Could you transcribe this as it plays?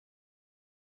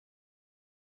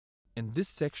In this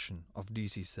section of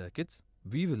DC circuits,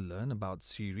 we will learn about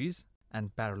series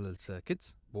and parallel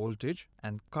circuits, voltage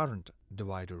and current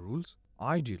divider rules,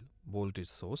 ideal voltage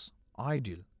source,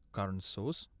 ideal current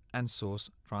source, and source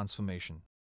transformation.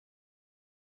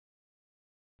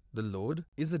 The load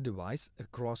is a device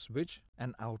across which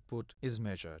an output is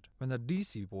measured. When a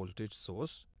DC voltage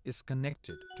source is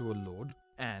connected to a load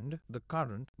and the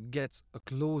current gets a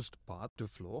closed path to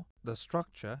flow, the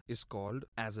structure is called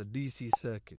as a DC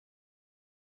circuit.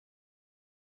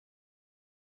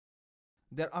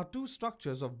 There are two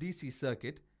structures of DC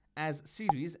circuit as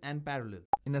series and parallel.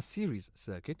 In a series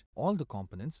circuit, all the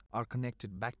components are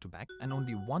connected back to back and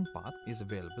only one path is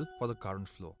available for the current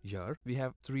flow. Here we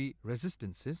have three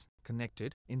resistances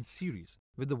connected in series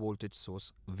with the voltage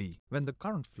source V. When the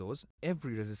current flows,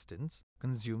 every resistance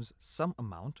consumes some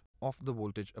amount of the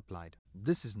voltage applied.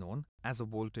 This is known as a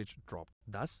voltage drop.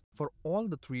 Thus, for all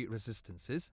the three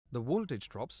resistances, the voltage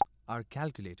drops are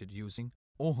calculated using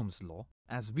Ohm's law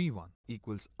as V1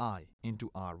 equals I into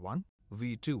R1,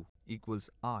 V2 equals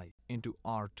I into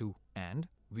R2 and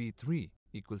V3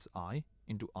 equals I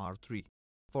into R3.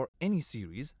 For any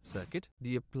series circuit,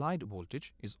 the applied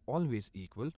voltage is always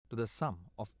equal to the sum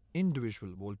of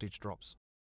individual voltage drops.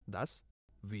 Thus,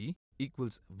 V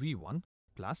equals V1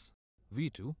 plus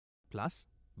V2 plus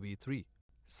V3.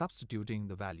 Substituting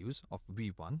the values of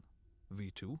V1,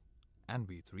 V2 and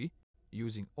V3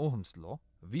 using Ohm's law,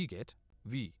 we get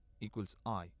V equals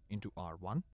I into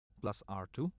R1 plus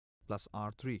R2 plus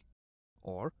R3,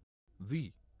 or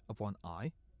V upon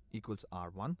I equals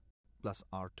R1 plus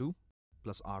R2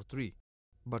 plus R3,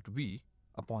 but V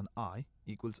upon I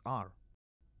equals R,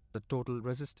 the total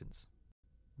resistance.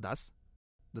 Thus,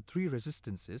 the three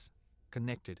resistances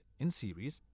connected in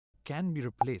series can be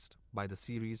replaced by the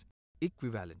series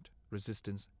equivalent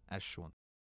resistance as shown.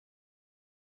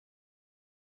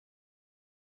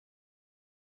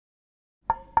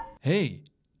 Hey,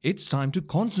 it's time to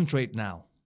concentrate now.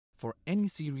 For any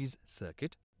series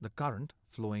circuit, the current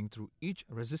flowing through each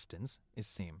resistance is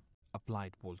same.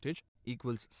 Applied voltage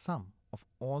equals sum of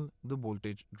all the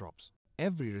voltage drops.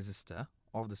 Every resistor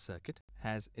of the circuit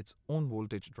has its own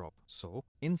voltage drop. So,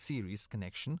 in series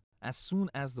connection, as soon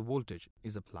as the voltage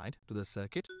is applied to the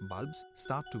circuit, bulbs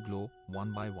start to glow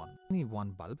one by one. Any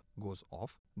one bulb goes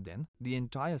off, then the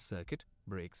entire circuit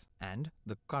breaks and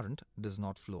the current does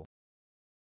not flow.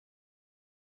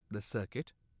 The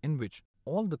circuit in which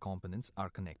all the components are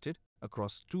connected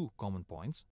across two common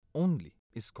points only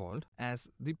is called as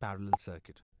the parallel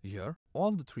circuit. Here,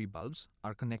 all the three bulbs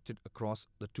are connected across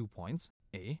the 2 points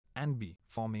A and B,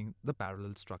 forming the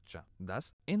parallel structure.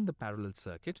 Thus, in the parallel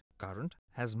circuit, current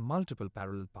has multiple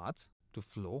parallel paths to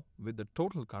flow, with the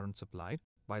total current supplied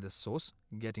by the source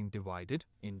getting divided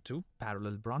into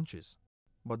parallel branches.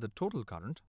 But the total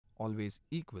current always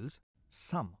equals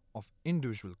sum of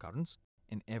individual currents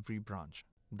in every branch.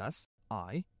 Thus,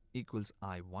 I equals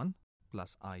I1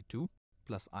 plus I2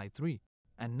 plus I3.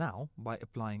 And now, by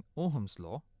applying Ohm's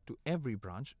law to every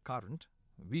branch current,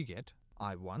 we get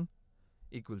I1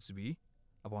 equals V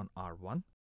upon R1,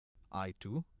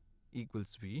 I2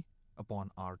 equals V upon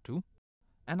R2,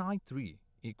 and I3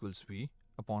 equals V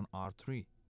upon R3.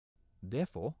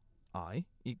 Therefore, I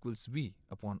equals V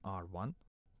upon R1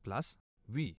 plus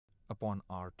V upon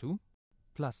R2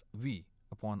 plus V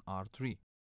upon R3.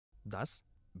 Thus,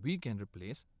 we can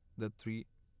replace the three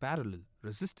parallel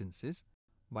resistances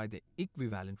by the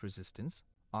equivalent resistance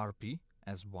Rp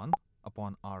as 1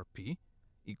 upon Rp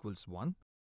equals 1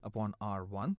 upon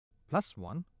R1 plus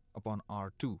 1 upon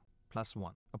R2 plus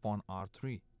 1 upon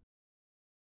R3.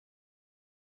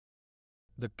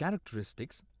 The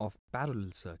characteristics of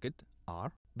parallel circuit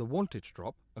are: the voltage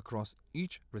drop across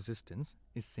each resistance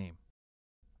is same.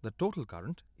 The total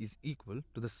current is equal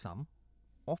to the sum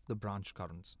of the branch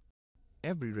currents.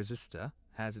 Every resistor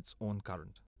has its own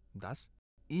current. Thus,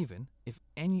 even if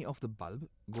any of the bulb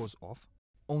goes off,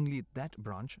 only that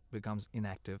branch becomes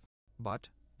inactive, but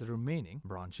the remaining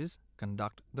branches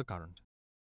conduct the current.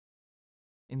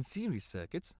 In series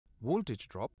circuits, voltage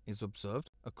drop is observed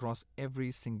across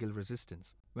every single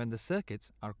resistance. When the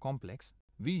circuits are complex,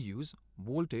 we use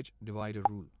voltage divider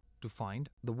rule to find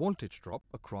the voltage drop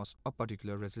across a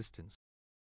particular resistance.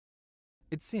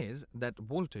 It says that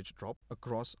voltage drop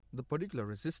across the particular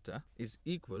resistor is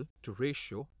equal to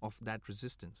ratio of that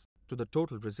resistance to the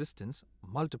total resistance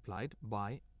multiplied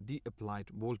by the applied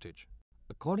voltage.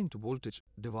 According to voltage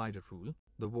divider rule,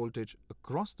 the voltage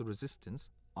across the resistance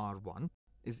R1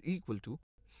 is equal to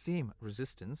same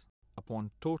resistance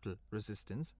upon total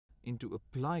resistance into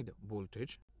applied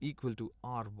voltage equal to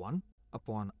R1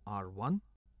 upon R1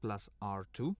 plus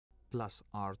R2 plus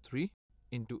R3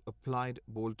 into applied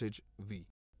voltage V.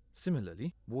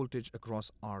 Similarly, voltage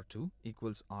across R2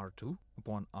 equals R2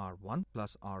 upon R1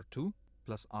 plus R2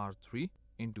 plus R3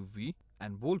 into V,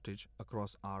 and voltage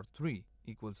across R3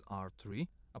 equals R3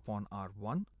 upon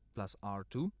R1 plus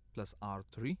R2 plus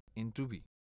R3 into V.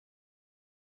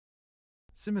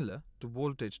 Similar to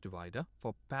voltage divider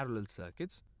for parallel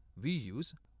circuits, we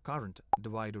use current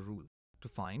divider rule to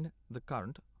find the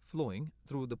current flowing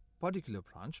through the particular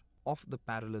branch of the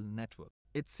parallel network.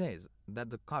 It says that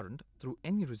the current through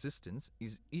any resistance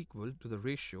is equal to the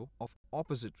ratio of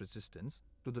opposite resistance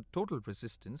to the total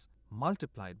resistance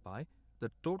multiplied by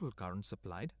the total current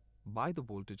supplied by the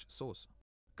voltage source.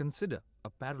 Consider a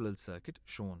parallel circuit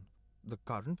shown. The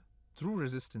current through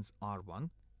resistance R1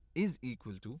 is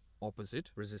equal to opposite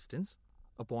resistance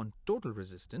upon total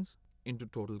resistance into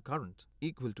total current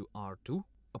equal to R2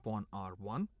 upon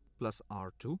R1 plus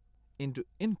R2 into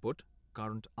input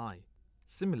current I.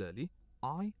 Similarly,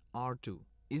 IR2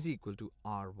 is equal to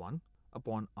R1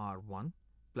 upon R1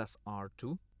 plus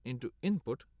R2 into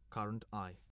input current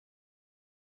I.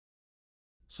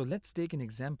 So let's take an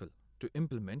example to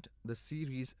implement the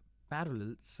series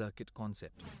parallel circuit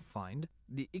concept. Find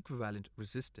the equivalent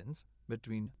resistance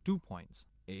between 2 points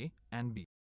A and B.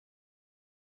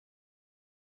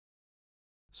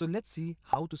 So let's see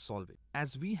how to solve it.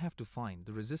 As we have to find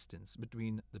the resistance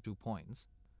between the 2 points,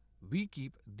 we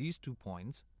keep these 2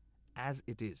 points as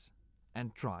it is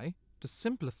and try to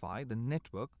simplify the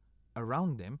network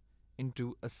around them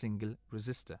into a single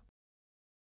resistor.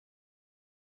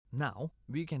 Now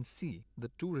we can see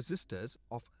the two resistors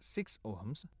of 6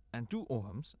 ohms and 2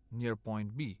 ohms near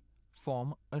point B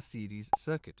form a series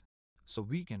circuit. So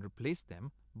we can replace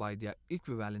them by their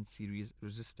equivalent series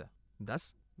resistor.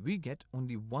 Thus, we get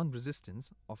only one resistance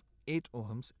of 8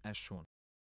 ohms as shown.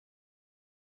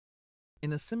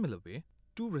 In a similar way,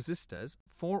 two resistors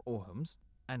 4 ohms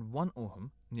and 1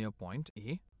 ohm near point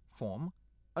A form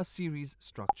a series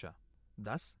structure.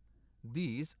 Thus,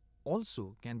 these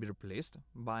also can be replaced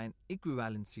by an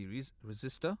equivalent series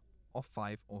resistor of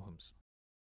 5 ohms.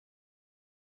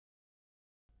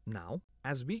 Now,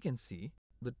 as we can see,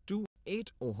 the two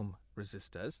 8 ohm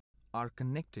resistors are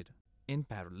connected in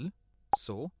parallel.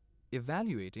 So,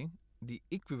 evaluating the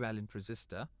equivalent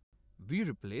resistor, we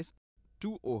replace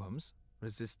 2 ohms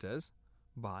resistors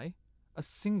by a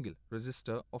single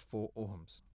resistor of 4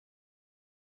 ohms.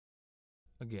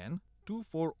 Again, two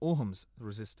 4 ohms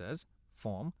resistors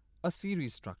form a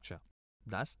series structure.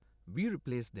 Thus, we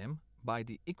replace them by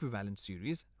the equivalent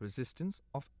series resistance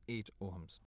of 8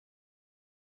 ohms.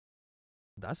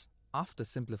 Thus, after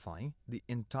simplifying the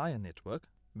entire network,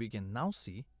 we can now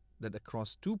see that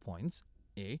across 2 points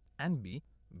A and B,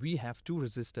 we have 2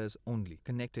 resistors only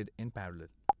connected in parallel.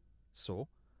 So,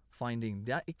 finding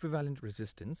their equivalent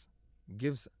resistance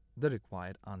gives the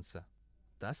required answer.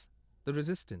 Thus, the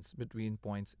resistance between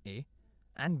points A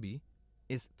and B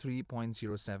is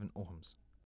 3.07 ohms.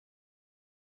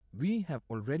 We have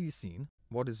already seen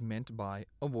what is meant by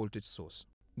a voltage source.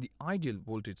 The ideal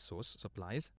voltage source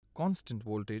supplies constant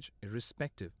voltage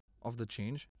irrespective of the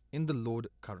change in the load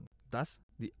current. Thus,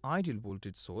 the ideal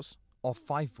voltage source of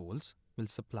 5 volts will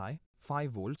supply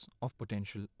 5 volts of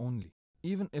potential only.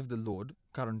 Even if the load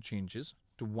current changes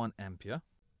to 1 ampere,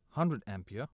 100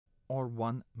 ampere or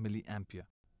 1 milliampere,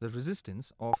 the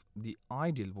resistance of the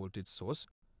ideal voltage source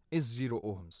is 0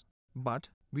 ohms. But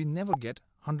we never get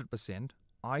 100%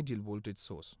 ideal voltage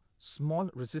source. Small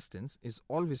resistance is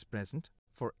always present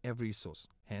for every source.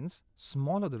 Hence,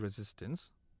 smaller the resistance,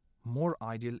 more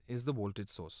ideal is the voltage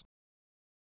source.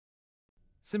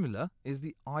 Similar is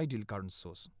the ideal current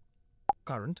source.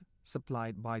 Current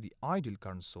supplied by the ideal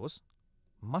current source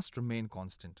must remain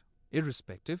constant,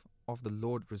 irrespective of the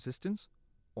load resistance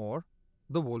or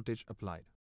the voltage applied.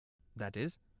 That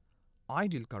is,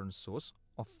 ideal current source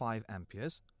of 5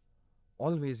 amperes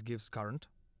always gives current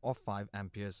of 5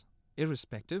 amperes,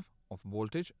 irrespective of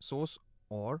voltage source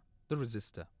or the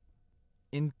resistor.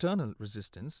 Internal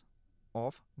resistance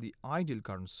of the ideal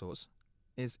current source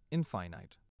is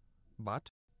infinite, but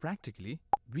practically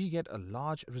we get a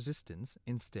large resistance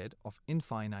instead of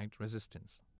infinite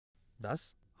resistance.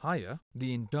 Thus, higher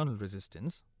the internal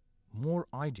resistance, more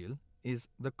ideal is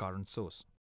the current source.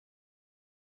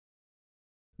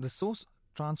 The source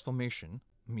transformation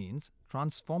means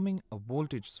transforming a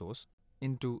voltage source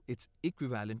into its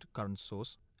equivalent current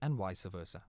source and vice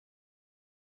versa.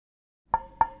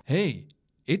 Hey,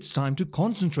 it's time to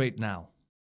concentrate now.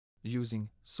 Using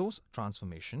source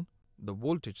transformation, the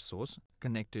voltage source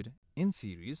connected in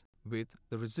series with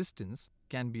the resistance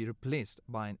can be replaced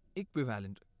by an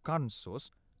equivalent current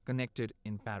source connected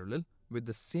in parallel with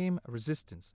the same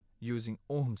resistance using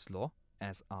Ohm's law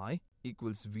as I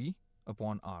equals V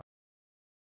upon R.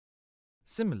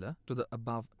 Similar to the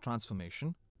above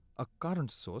transformation, a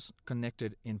current source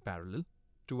connected in parallel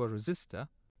to a resistor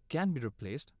can be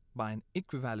replaced by an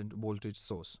equivalent voltage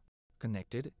source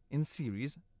connected in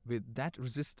series with that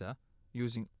resistor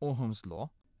using Ohm's law,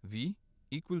 V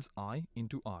equals I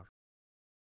into R.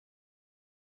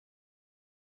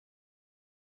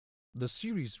 The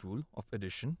series rule of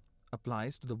addition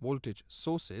applies to the voltage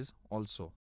sources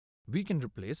also. We can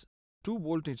replace two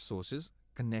voltage sources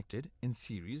connected in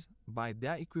series by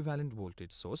their equivalent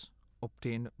voltage source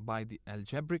obtained by the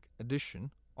algebraic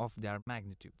addition of their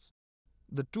magnitudes.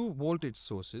 The two voltage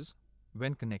sources,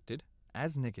 when connected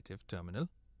as negative terminal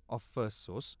of first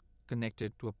source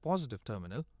connected to a positive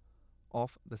terminal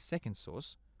of the second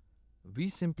source, we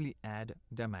simply add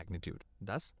their magnitude.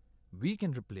 Thus, we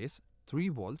can replace 3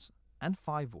 volts and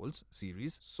 5 volts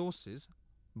series sources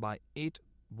by 8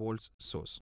 volts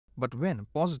source. But when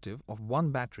positive of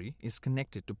one battery is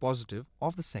connected to positive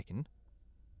of the second,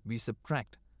 we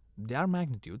subtract their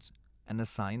magnitudes and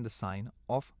assign the sign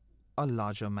of a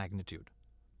larger magnitude.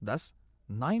 Thus,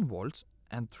 9 volts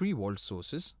and 3 volt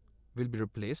sources will be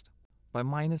replaced by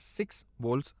minus 6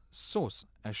 volts source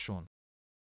as shown.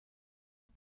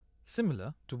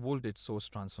 Similar to voltage source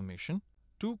transformation,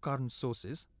 two current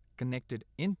sources connected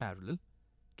in parallel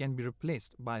can be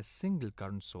replaced by a single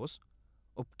current source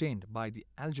obtained by the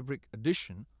algebraic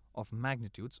addition of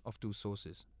magnitudes of two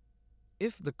sources.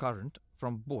 If the current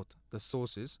from both the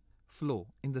sources flow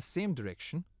in the same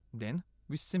direction, then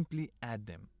we simply add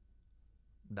them.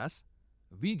 Thus,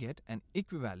 we get an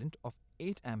equivalent of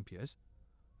 8 amperes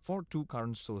for two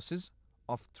current sources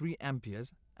of 3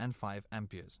 amperes and 5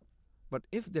 amperes. But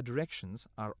if their directions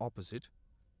are opposite,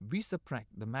 we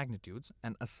subtract the magnitudes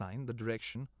and assign the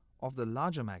direction of the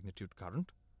larger magnitude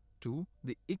current to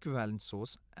the equivalent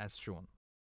source as shown.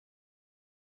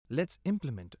 Let's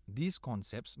implement these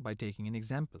concepts by taking an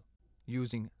example.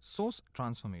 Using source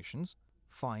transformations,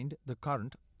 find the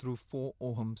current through 4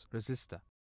 ohms resistor.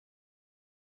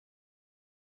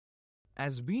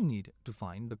 As we need to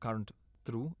find the current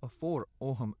through a 4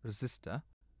 ohm resistor,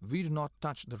 we do not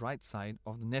touch the right side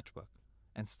of the network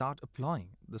and start applying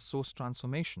the source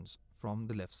transformations from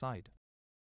the left side.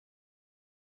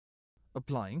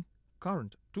 Applying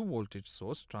current to voltage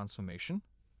source transformation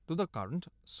to the current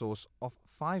source of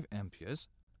 5 amperes,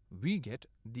 we get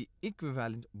the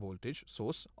equivalent voltage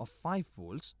source of 5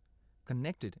 volts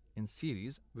connected in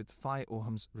series with 5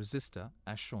 ohms resistor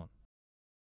as shown.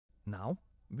 Now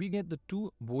we get the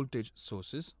two voltage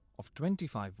sources of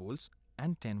 25 volts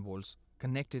and 10 volts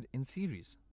connected in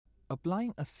series.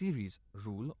 Applying a series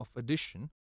rule of addition,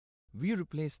 we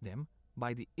replace them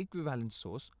by the equivalent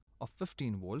source of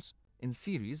 15 volts in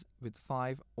series with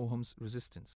 5 ohms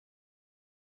resistance.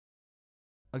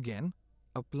 Again,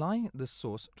 applying the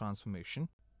source transformation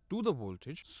to the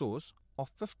voltage source of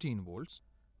 15 volts,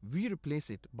 we replace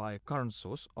it by a current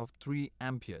source of 3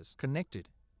 amperes connected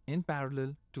in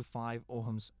parallel to 5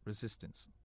 ohms resistance.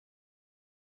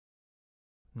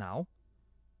 Now,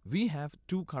 we have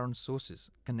two current sources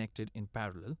connected in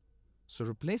parallel, so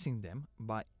replacing them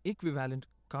by equivalent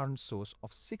current source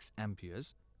of 6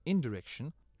 amperes in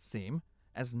direction same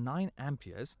as 9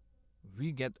 amperes,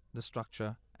 we get the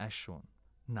structure as shown.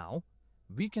 Now,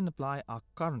 we can apply our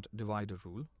current divider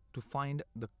rule to find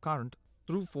the current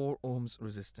through 4 ohms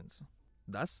resistance.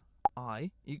 Thus,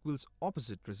 I equals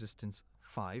opposite resistance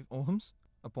 5 ohms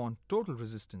upon total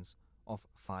resistance of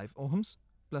 5 ohms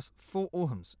plus 4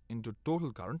 ohms into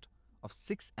total current of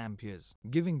 6 amperes,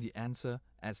 giving the answer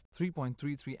as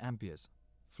 3.33 amperes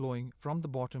flowing from the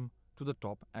bottom to the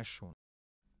top as shown.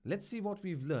 Let's see what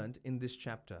we've learned in this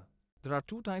chapter. There are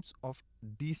two types of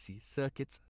DC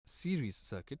circuits: series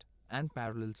circuit and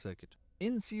parallel circuit.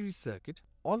 In series circuit,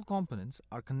 all components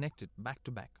are connected back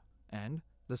to back, and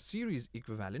the series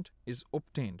equivalent is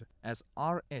obtained as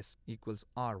Rs equals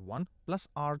R1 plus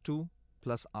R2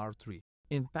 plus R3.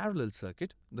 In parallel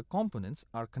circuit, the components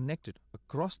are connected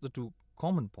across the two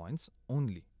common points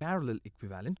only. Parallel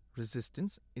equivalent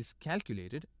resistance is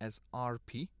calculated as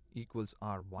Rp equals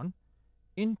R1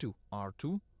 into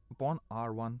R2 upon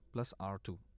R1 plus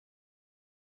R2.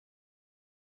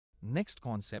 Next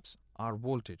concepts are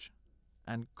voltage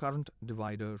and current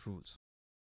divider rules.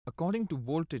 According to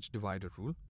voltage divider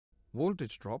rule,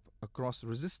 voltage drop across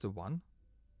resistor 1,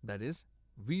 that is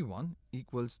V1,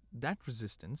 equals that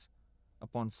resistance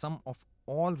upon sum of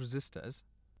all resistors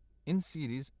in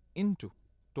series into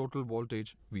total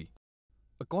voltage V.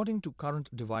 According to current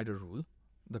divider rule,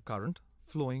 the current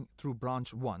flowing through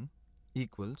branch 1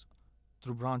 equals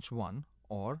through branch 1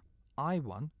 or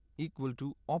I1 equal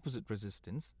to opposite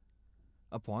resistance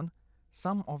upon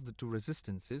sum of the two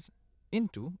resistances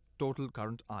into total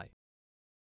current I.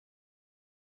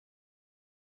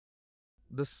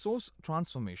 The source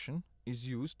transformation is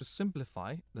used to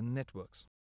simplify the networks.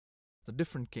 The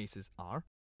different cases are: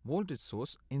 voltage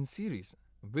source in series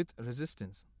with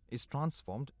resistance is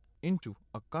transformed into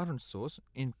a current source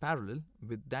in parallel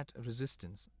with that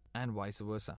resistance, and vice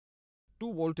versa.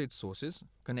 Two voltage sources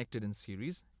connected in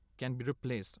series can be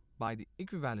replaced by the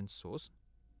equivalent source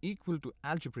equal to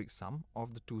algebraic sum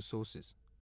of the two sources.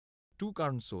 Two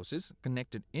current sources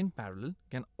connected in parallel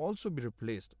can also be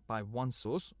replaced by one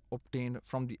source obtained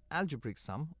from the algebraic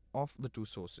sum of the two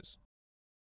sources.